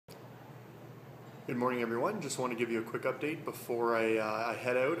Good morning, everyone. Just want to give you a quick update before I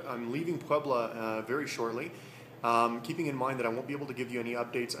head out. I'm leaving Puebla very shortly, keeping in mind that I won't be able to give you any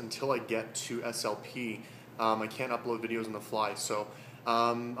updates until I get to SLP. I can't upload videos on the fly, so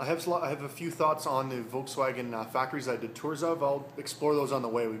I have a few thoughts on the Volkswagen factories I did tours of. I'll explore those on the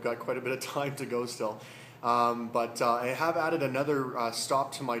way. We've got quite a bit of time to go still. But I have added another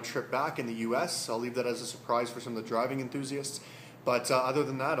stop to my trip back in the US. I'll leave that as a surprise for some of the driving enthusiasts. But other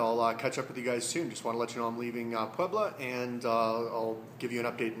than that, I'll catch up with you guys soon. Just want to let you know I'm leaving Puebla, and I'll give you an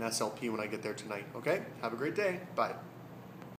update in SLP when I get there tonight. Okay? Have a great day. Bye.